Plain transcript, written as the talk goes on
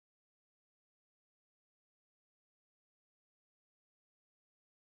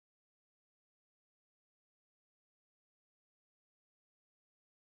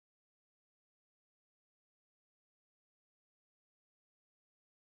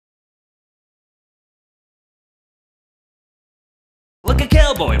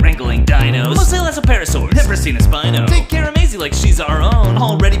cowboy wrangling dinos. Mostly less a parasaur, never seen a spino. Take care of Maisie like she's our own.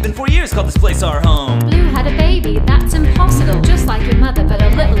 Already been 4 years, called this place our home. Blue had a baby, that's impossible. Just like your mother, but a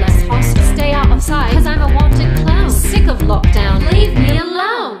little less hostile. Stay out of sight, cause I'm a wanted clown. Sick of lockdown, leave me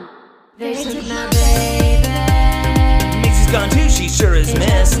alone. They took my baby. Maisie's gone too, she sure is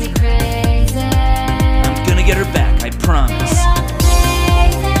missed. I'm gonna get her back, I promise.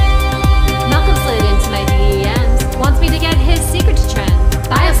 Malcolm slid into my DMs. Wants me to get his secret to trend.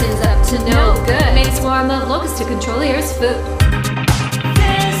 Biosin's up to no good. Made a swarm of locusts to control the Earth's food.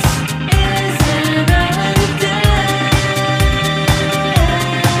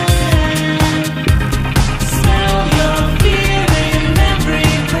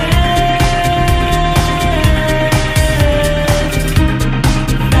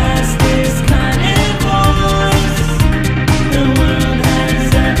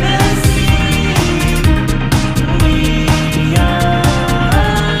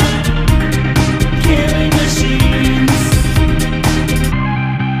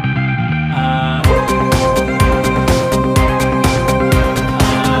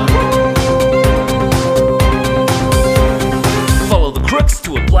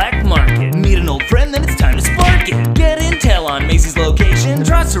 To a black market. Meet an old friend, then it's time to spark it. Get intel on Maisie's location.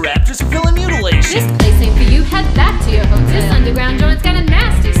 Trust the raptors for filling mutilation. This place ain't for you, head back to your hotel. This underground joint's got a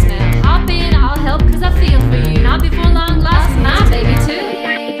nasty smell. Hop in, I'll help cause I feel for you. Not before long, lost my baby too.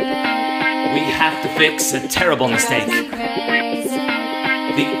 We have to fix a terrible mistake.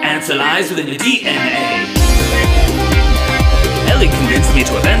 The answer lies within your DNA. Ellie convinced me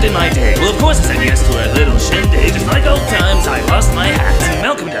to abandon my day. Well, of course I said yes to a little shindig. Just like old times, I lost my hat.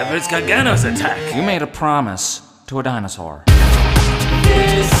 Malcolm diverts Giganatosaurus attack. You made a promise to a dinosaur.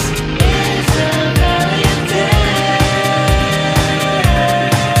 This is a valiant day.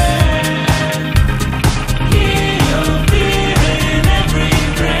 Hear your fear in every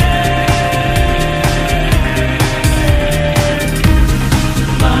breath.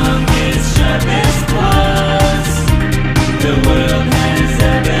 Longest, sharpest claws the world has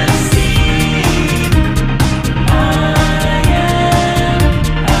ever seen. I am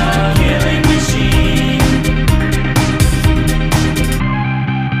a killing machine.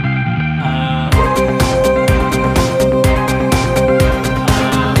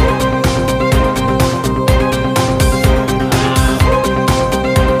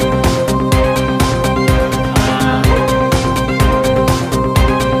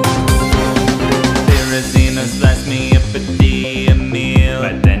 Therizinosaurus sliced me up a meal,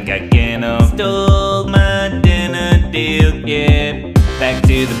 but then Gigano stole my dinner deal. Yeah, back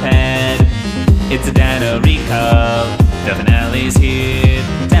to the pad. It's a dino recall. The finale's here.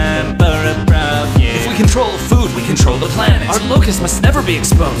 Time for a prop. Yeah. If we control food, we control the planet. Our locust must never be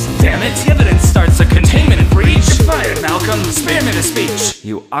exposed. Damn it! The evidence starts a containment and breach. You're fired, Malcolm. Spare me the speech.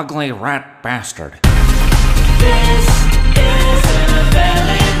 You ugly rat bastard. This is a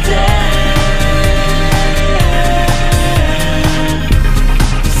valiant day.